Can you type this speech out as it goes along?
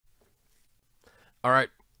All right.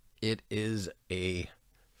 It is a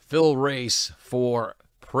fill race for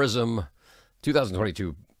Prizm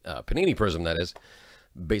 2022 Panini Prizm, that is.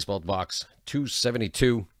 Baseball box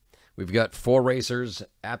 272. We've got 4 racers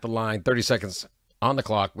at the line, 30 seconds on the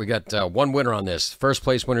clock. We got one winner on this. First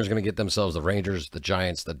place winner is going to get themselves the Rangers, the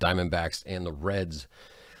Giants, the Diamondbacks, and the Reds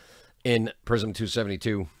in Prizm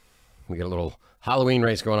 272. We got a little Halloween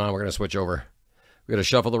race going on. We're going to switch over. We're going to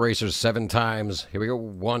shuffle the racers 7 times. Here we go.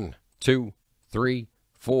 1, 2, 3,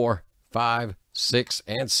 4, 5, 6,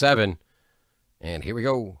 and 7. And here we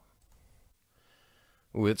go.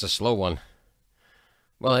 Ooh, it's a slow one.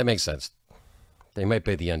 Well, that makes sense. They might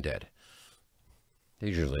be the undead. They're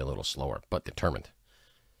usually a little slower, but determined.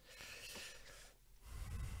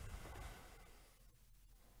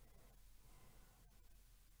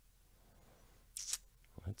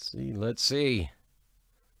 Let's see.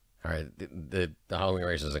 All right, the Halloween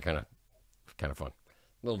races are kind of fun.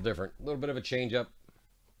 A little different, a little bit of a change up.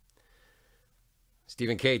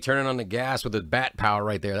 Stephen K turning on the gas with his bat power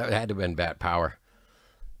right there. That had to have been bat power.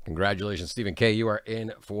 Congratulations, Stephen K. You are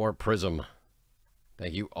in for Prizm.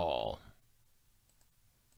 Thank you all.